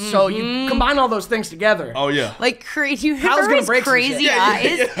passionate. So you combine all those things together. Oh yeah. crazy. You Kyle's remember gonna his break some crazy shit.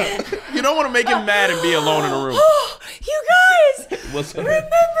 eyes? You don't want to make him mad and be alone in a room. You guys, What's up? remember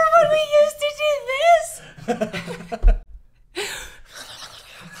when we used to do this?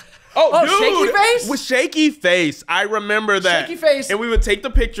 Oh, shaky dude, face? with shaky face. I remember that. Shaky face. And we would take the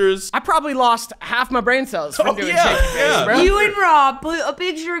pictures. I probably lost half my brain cells from doing yeah, shaky face, yeah. bro. You and Rob put a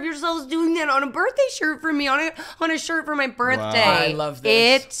picture of yourselves doing that on a birthday shirt for me, on a shirt for my birthday. I love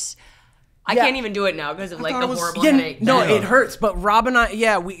this. I Yeah. can't even do it now because of like thought the it was- horrible Yeah, headache. no, Yeah. it hurts. But Rob and I,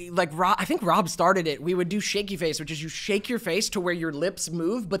 I think Rob started it. We would do shaky face, which is you shake your face to where your lips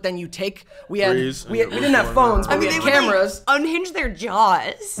move, but then you take. We Freeze. didn't have phones, but we they had would cameras. like, unhinge their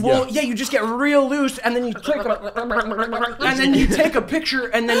jaws. Well, yeah, you just get real loose, and then you take a picture,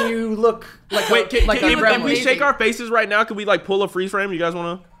 and then you look like Wait, can a we gremlin. shake our faces right now? Can we like pull a freeze frame? You guys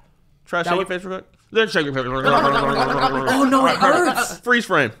want to try shaky would- face real quick? Let's shake your face. Oh no, it hurts. Freeze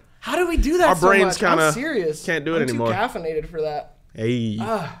frame. How do we do that? Our so brains much? kinda I'm serious. can't do it I'm anymore. Too caffeinated for that. Hey.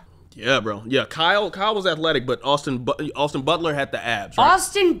 Yeah, bro. Yeah, Kyle was athletic, but Austin Butler had the abs. Right?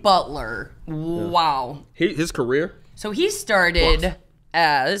 Austin Butler. Wow. His career. So he started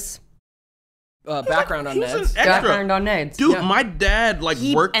as Background on He was an Neds. extra. background on Neds. Dude, Yeah. my dad like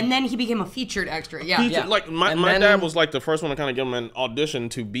worked. And then he became a featured extra. Yeah. featured, like my And then- dad was like the first one to kind of give him an audition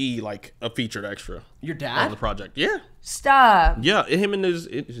to be like a featured extra Your on dad? the project. Yeah, Stop. yeah. Him and his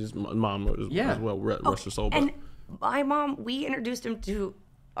mom Yeah. as well. Rest her soul. But And my mom, we introduced him to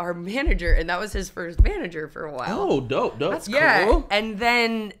our manager, and that was his first manager for a while. oh, dope. That's yeah. cool. And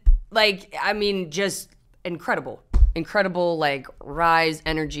then, like, I mean, just incredible, like rise,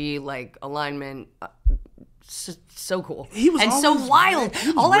 energy, like alignment. So cool. He was and so always wild. ready. He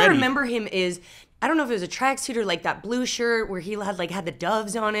was All I ready. remember him is, I don't know if it was a tracksuit or like that blue shirt where he had the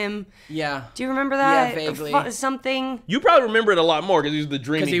doves on him. Yeah. Do you remember that? Yeah, vaguely. Something. you probably remember it a lot more because he's the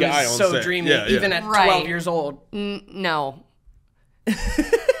dreamy Because he guy was on so set. dreamy, Yeah, yeah. even at Right. 12 years old. No.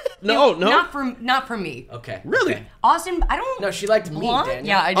 no. Not for me. Okay. Really? okay. Austin, I don't. No, she liked me, Blonde? Daniel.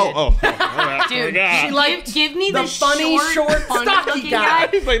 Yeah, I did. Oh. Dude, She liked give me the the funny, short, funny stocky looking guy.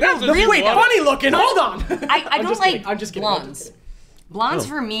 He's like, that's The really funny looking. Hold on. I don't just like kidding. I'm just kidding. blondes. Blondes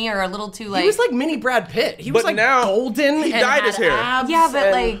for me are a little too like. He was like mini Brad Pitt. He was But like now, golden he and dyed had his hair. abs yeah,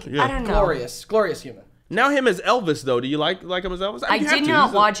 but and like I don't know. glorious human. Now him as Elvis though. Do you like him as Elvis? I You have did to. not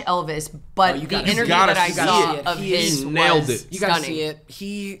He's a- watch Elvis, but you the gotta- you interview gotta that I see saw it. of He his nailed was it. You gotta stunning. see it.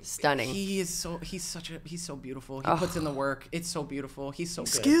 He Stunning. He's so beautiful. He puts in the work. It's so beautiful. He's so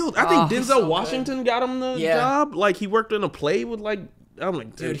good. Skilled. I think Denzel so Washington got him the Yeah. job. Like he worked in a play with like I'm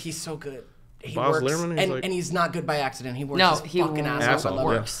like Dude, he's so good. He Boz works, Lerman, he's and, like- and he's not good by accident. He works No, his he fucking ass Asshole, off. I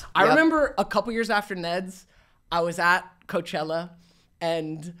love yeah. it. works. I Yep. remember a couple years after Neds, I was at Coachella,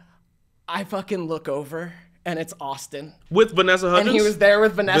 and I fucking look over, and it's Austin. with Vanessa Hudgens. And he was there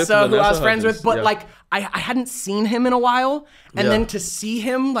with Vanessa, who I was friends Hudgens, with. But yeah. like, I hadn't seen him in a while, and Yeah. then to see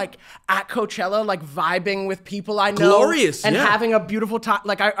him like at Coachella, like vibing with people I know, Glorious, and yeah. having a beautiful time.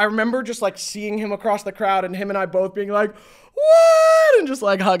 Like I remember just like seeing him across the crowd, and him and I both being like, "What?" and just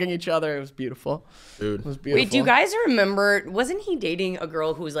like hugging each other. It was beautiful. Dude. It was beautiful. Wait, do you guys remember? Wasn't he dating a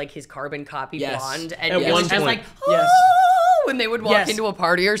girl who was like his carbon copy Yes. blonde? At And it one was just point. like, Yes. oh, when they would walk Yes. into a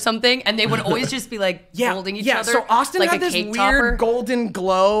party or something, and they would always just be like holding each other. So Austin like had a this cake weird topper. golden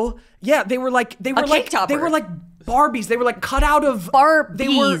glow. Yeah, they were like cake topper. Barbies. They were like cut out of They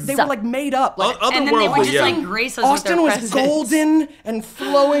were Barbies. like made up. Like And then they would Otherworldly, just yeah. like grace us Austin with was their presence. golden and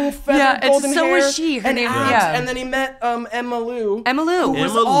flowing feathered Yeah, and golden so hair. was she. Her and name- abs. yeah. And then he met Emma Lou. Emma Lou. Who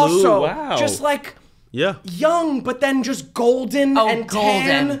was Emma Lou, also wow. just like Yeah. Young, but then just golden and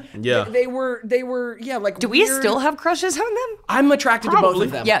tan. Golden. Yeah. They were like. Do we still have crushes on them? I'm attracted to both Probably.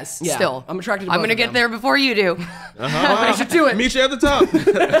 of them. Yes, Yeah, still. I'm attracted to both I'm gonna of get them. there before you do. We should do it. Meet you at the top.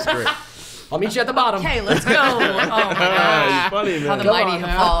 That's great. I'll meet you at the bottom. Okay, let's go. Oh my gosh. Funny, How the man. mighty on have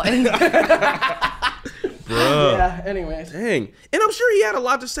now. fallen. Yeah, anyways. Dang. And I'm sure he had a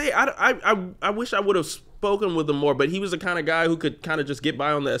lot to say. I wish I would have spoken with him more, but he was the kind of guy who could kind of just get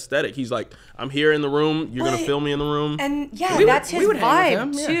by on the aesthetic. He's like, I'm here in the room. You're going to film me in the room. And yeah, We that's his would hang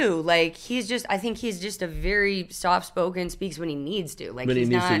with vibe him, yeah. too. Like I think he's just a very soft-spoken, speaks when he needs to. Like When he he's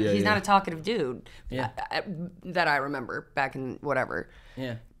needs to, not, yeah, he's yeah. not a talkative dude. Yeah. That I remember back in whatever.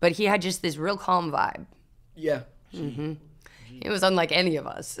 Yeah. But he had just this real calm vibe. Yeah. It was unlike any of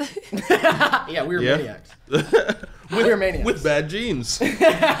us. Yeah, we were Yeah. maniacs. We were maniacs. With bad genes.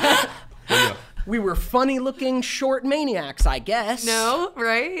 We were funny-looking short maniacs, I guess. No,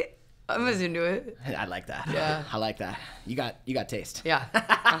 right? I was into it. I like that. Yeah. I like that. You got taste. Yeah.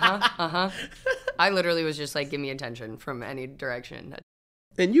 I literally was just like, give me attention from any direction.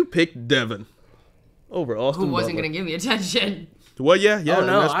 And you picked Devon over Austin Who wasn't Butler. gonna give me attention? Well, yeah. Oh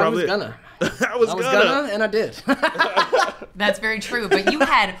no, that's I probably was gonna. I was gonna. And I did. That's very true. But you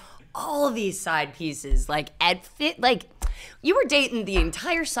had all of these side pieces, like you were dating the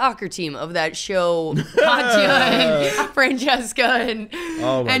entire soccer team of that show, Katya and Francesca and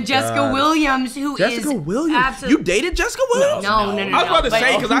my Jessica God. Williams, who is Jessica Williams. absolutely. You dated Jessica Williams? No. I was about to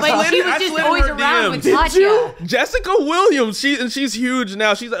say, because I but slid she in- was I just slid in always her around with DMs. Katya. Jessica Williams, she's huge now.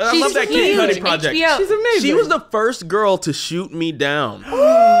 I love that Kid huge. Cudi project. HBO. She's amazing. She was the first girl to shoot me down.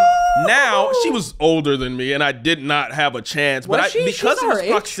 Now she was older than me, and I did not have a chance. But Was she? because She's of our this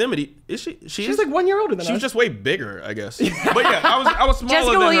age. proximity, is she? She's like 1 year older than She was us. just way bigger, I guess. But yeah, I was smaller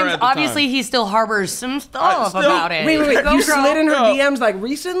Jessica than her Williams, at the obviously, time. he still harbors some stuff still- about it. Wait. Go, You girl. slid in her Girl. DMs like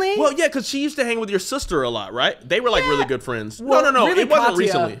recently? Well, yeah, because she used to hang with your sister a lot, right? They were like really good friends. Well, no, really, it wasn't Katya,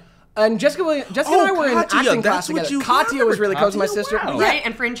 recently. And Jessica and I were in Katya, acting that's class what together. you Katya was really close to my Katya? sister. Wow. Right?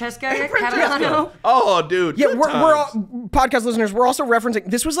 And Francesca Catalano. Oh, dude. Yeah, good we're all, times. podcast listeners. We're also referencing.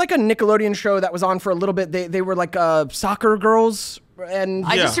 This was like a Nickelodeon show that was on for a little bit. They were like soccer girls, and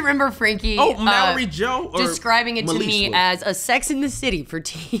I Yeah. just remember Frankie Mallory Jo or describing it to Melise me was. as a Sex in the City for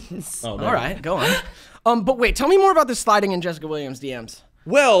teens. Oh, all right, go on. But wait, tell me more about this sliding in Jessica Williams DMs.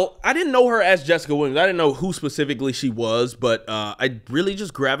 Well, I didn't know her as Jessica Williams. I didn't know who specifically she was, but I really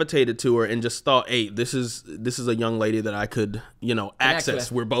just gravitated to her and just thought, hey, this is a young lady that I could, access.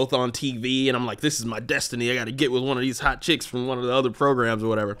 with. We're both on TV, and I'm like, this is my destiny. I got to get with one of these hot chicks from one of the other programs or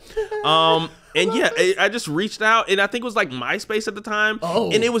whatever. And yeah, I just reached out, and I think it was like MySpace at the time,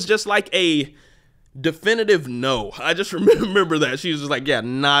 and it was just like a definitive no. I just remember that she was just like, yeah,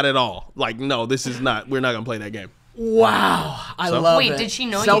 not at all. Like, no, this is not. We're not gonna play that game. Wow, I love Wait, it. did she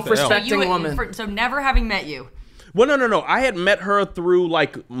know you? Self-respecting So woman. So never having met you. Well, no. I had met her through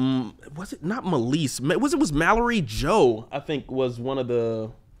like, was it not Melise? It was Mallory Jo? I think was one of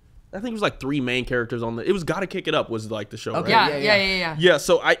the. I think it was like 3 main characters on the. It was Gotta Kick It Up was like the show. Okay. Right? Yeah. Yeah,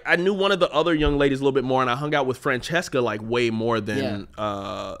 so I knew one of the other young ladies a little bit more, and I hung out with Francesca like way more than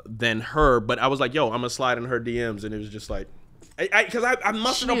her. But I was like, yo, I'm gonna slide in her DMs, and it was just like, because I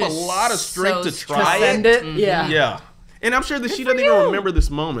mustered She up a is lot of strength so to try Send it. it. Yeah. Yeah, and I'm sure that she for doesn't even you. remember this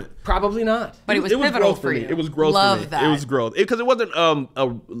moment. Probably not. But it was pivotal growth for me. you. It was growth Love for me. that. It was growth because it wasn't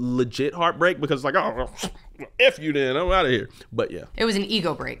a legit heartbreak because like, oh, F you then, I'm out of here. But yeah, It was an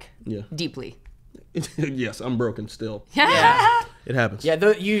ego break. Yeah. Deeply. yes, I'm broken still. Yeah. It happens. Yeah,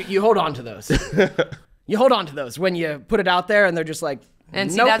 you hold on to those. You hold on to those when you put it out there, and they're just like,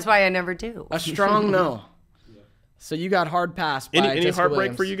 And see, nope, that's why I never do. a strong no. So you got hard pass. By Any Jessica heartbreak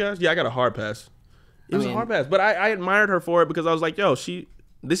Williams. for you guys? Yeah, I got a hard pass. It was mean- a hard pass, but I admired her for it because I was like, yo,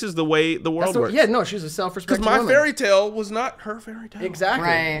 this is the way the world works. Yeah, no, she's a Because self-respecting my woman. fairy tale was not her fairy tale. Exactly.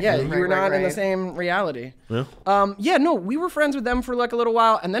 Right. Yeah, Right, you were right, not in the right. same reality. Yeah. Yeah, no, we were friends with them for like a little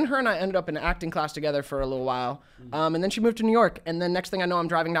while, and then her and I ended up in acting class together for a little while. And then she moved to New York, and then next thing I know, I'm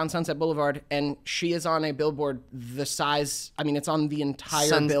driving down Sunset Boulevard, and she is on a billboard the size. I mean, it's on the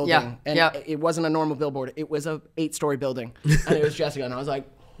entire building, yeah, and yeah. it wasn't a normal billboard. It was a 8-story building, and it was Jessica, and I was like,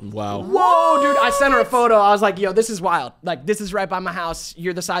 Wow. whoa, dude. I sent her a photo. I was like, yo, this is wild. Like, this is right by my house.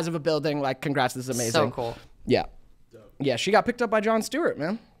 You're the size of a building. Like, congrats. This is amazing. So cool. Yeah. Yeah, she got picked up by Jon Stewart,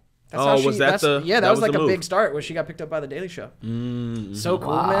 man. That's Oh, how was that the- Yeah, that, that was was like the a move. big start where she got picked up by The Daily Show. So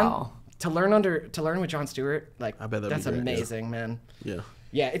cool, man. Wow. To learn with Jon Stewart, like, I bet that'd be that's great, yeah. amazing, man. Yeah.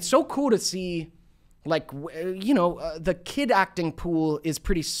 Yeah, it's so cool to see, like, the kid acting pool is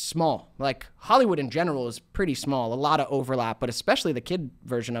pretty small. Like, Hollywood in general is pretty small. A lot of overlap, but especially the kid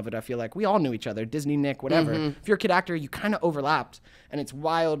version of it, I feel like. We all knew each other, Disney, Nick, whatever. If you're a kid actor, you kind of overlapped. And it's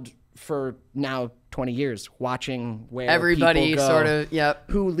wild for now 20 years watching where everybody people go, sort of, yep.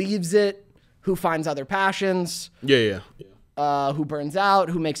 who leaves it, who finds other passions, Yeah. who burns out,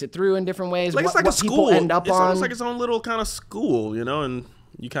 who makes it through in different ways. Like what, it's like what a school. people end up it's on. almost like its own little kind of school, you know, and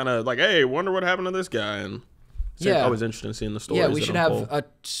you kind of like, hey, wonder what happened to this guy, and it's always interesting seeing the stories. Yeah, we that should unfold. have a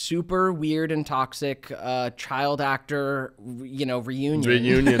super weird and toxic child actor, reunion.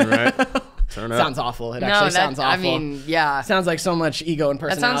 Reunion, right? Turn up. Sounds awful. It actually sounds awful. I mean, yeah. Sounds like so much ego and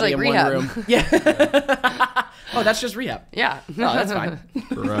personality like in rehab. one room. Yeah. Oh, that's just rehab. Yeah. No, that's fine.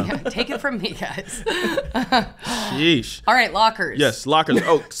 Yeah, take it from me, guys. Yeesh. All right, lockers. Yes, lockers.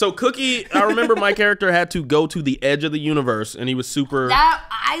 Oh, so Cookie, I remember my character had to go to the edge of the universe, and he was super. That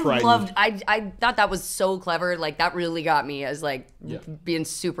I frightened. loved. I thought that was so clever. Like that really got me as like being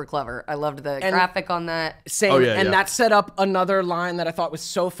super clever. I loved the graphic on that. Same. Oh, yeah, and yeah. that set up another line that I thought was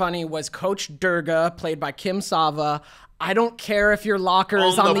so funny was Coach Durga, played by Kim Sava. I don't care if your locker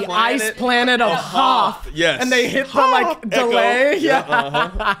is on the ice planet of Hoth. Yes. And they hit the like delay.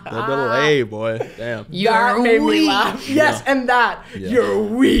 Yeah. The delay, boy. Damn. That made me laugh. Yes, and that. You're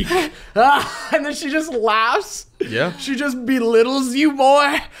weak. And then she just laughs. Yeah. She just belittles you,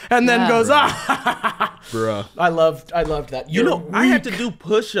 boy, and then goes, Bruh. I loved that. You know, I had to do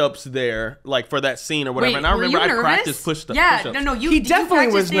push-ups there, like for that scene or whatever. Wait, and I remember were you I nervous? practiced push-ups. Yeah, no, He definitely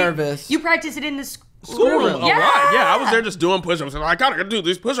was practiced it- nervous. You practiced it in the school. Schoolroom, a lot. Yeah, I was there just doing push-ups. And I gotta do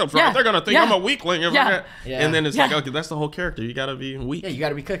these push-ups, right? Yeah. They're gonna think Yeah. I'm a weakling. If I Yeah. can't. Yeah. And then it's like, okay, that's the whole character. You gotta be weak. Yeah, you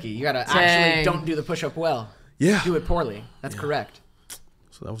gotta be Cookie. You gotta Dang. actually don't do the push-up well. Yeah. Do it poorly. That's correct.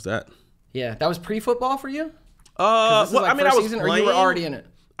 So that was that. Yeah, that was pre-football for you? Well, This is like I mean, first I was season, playing. or you were already in it?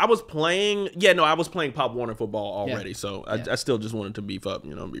 I was playing. Yeah, no, I was playing Pop Warner football already. Yeah. So Yeah. I still just wanted to beef up,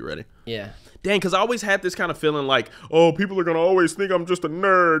 and be ready. Yeah. Dang, because I always had this kind of feeling like, oh, people are gonna always think I'm just a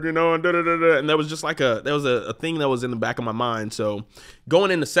nerd, and da-da-da-da. And there was just like there was a thing that was in the back of my mind. So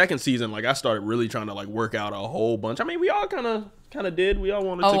going into second season, like I started really trying to like work out a whole bunch. I mean, we all kind of did. We all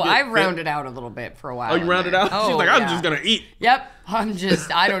wanted to. Oh, Get I fit. rounded out a little bit for a while. Oh, you rounded out? Oh, She's like, I'm yeah. just gonna eat. Yep.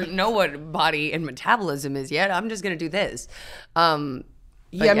 I don't know what body and metabolism is yet. I'm just gonna do this.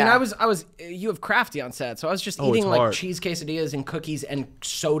 Yeah, I mean, I was. You have Crafty on set, so I was just eating it's like hard. cheese quesadillas and cookies and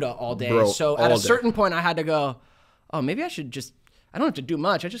soda all day. Bro, so all at a day. certain point, I had to go. Oh, maybe I should just. I don't have to do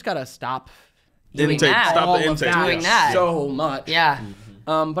much. I just gotta stop doing Intake. that. Stop all the of intake. that Doing that. so much. Yeah.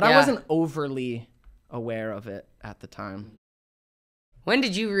 But I Yeah. wasn't overly aware of it at the time. When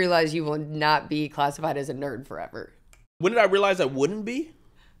did you realize you will not be classified as a nerd forever? When did I realize I wouldn't be?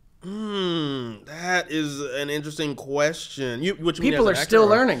 That is an interesting question. What you mean People as are an actor, still or-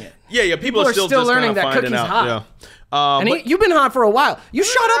 learning it. Yeah, people are still just learning kinda that finding Cookie's out. hot. Yeah. And But you've been hot for a while. You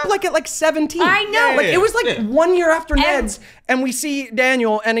showed up like at 17. I know. Like, it was like Yeah. 1 year after Neds, and we see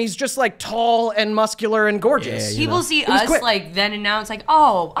Daniel, and he's just like tall and muscular and gorgeous. Yeah, People see was us quick. like then and now it's like,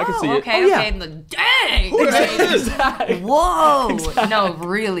 oh, can see it. okay, Oh, yeah. okay. And the, dang. Who the heck is this? Whoa. No,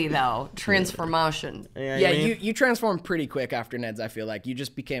 really though. Transformation. Yeah, you transformed pretty quick after Neds, I feel like. You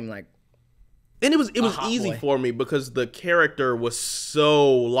just became like, And it was hot easy boy. for me because the character was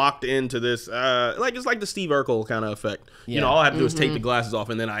so locked into this, like it's like the Steve Urkel kind of effect. Yeah. All I have to do is take the glasses off,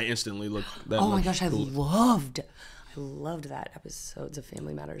 and then I instantly look. That Oh my much gosh, I cooler. loved that episodes of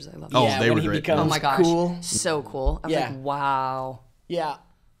Family Matters. I loved Oh, it. yeah, they when were he great. becomes Oh my gosh. cool. So cool. I was Yeah. like, wow. Yeah.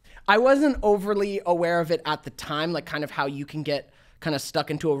 I wasn't overly aware of it at the time, like kind of how you can get kind of stuck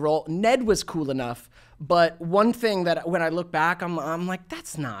into a role. Ned was cool enough, but one thing that when I look back, I'm like,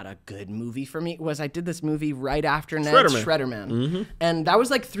 that's not a good movie for me, was I did this movie right after Ned, Shredderman. And that was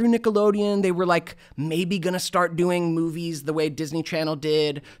like through Nickelodeon. They were like maybe gonna start doing movies the way Disney Channel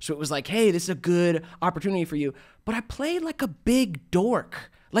did. So it was like, hey, this is a good opportunity for you. But I played like a big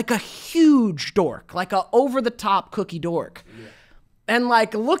dork, like a huge dork, like a over-the-top Cookie dork. Yeah. And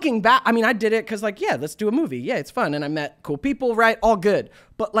like looking back, I mean, I did it because like, yeah, let's do a movie. Yeah, it's fun. And I met cool people, right? All good.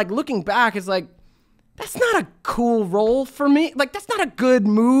 But like looking back, it's like, that's not a cool role for me. Like, that's not a good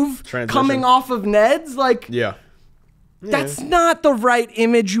move coming off of Ned's. Like, Yeah. that's not the right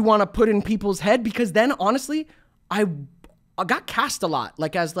image you want to put in people's head, because then honestly, I got cast a lot,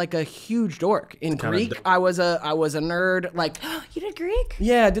 like as like a huge dork. In Greek, I was a nerd. Like, You did Greek?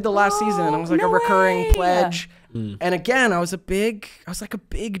 yeah, I did the last season. I was like no a recurring way. pledge. And again, I was like a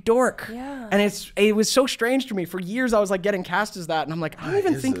big dork. Yeah. And it was so strange to me. For years, I was like getting cast as that. And I'm like, I don't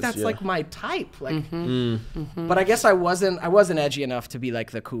even think that's like my type. Like, but I guess I wasn't edgy enough to be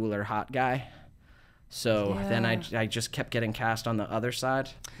like the cooler hot guy. So then I just kept getting cast on the other side.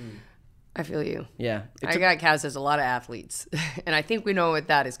 I feel you. Yeah. I got cast as a lot of athletes. And I think we know what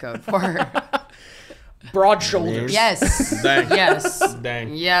that is code for. Broad shoulders. Yes. Dang. Yes.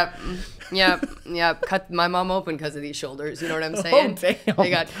 Dang. Yep. Yep. Cut my mom open because of these shoulders. You know what I'm saying? Oh, damn. They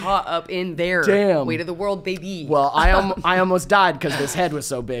got caught up in there. Damn. Weight of the world, baby. Well, I almost died because this head was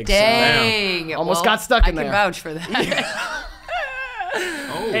so big. Dang. So, almost got stuck in there. I can vouch for that.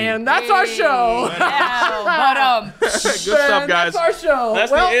 And that's our show. Good stuff, guys. That's our show.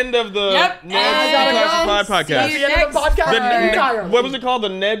 That's the end of the Neds Declassified podcast. See you next podcast. What was it called? The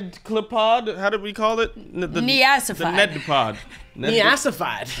Ned Clip Pod? How did we call it? The Neassified. The Ned Pod.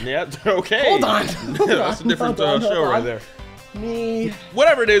 Neassified. Yeah. Okay. Hold on. That's a different show right there. Me.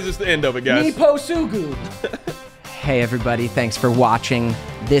 Whatever it is, it's the end of it, guys. Me Posugu. Hey everybody, thanks for watching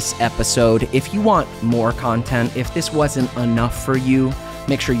this episode. If you want more content, if this wasn't enough for you,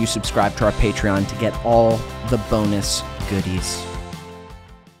 make sure you subscribe to our Patreon to get all the bonus goodies.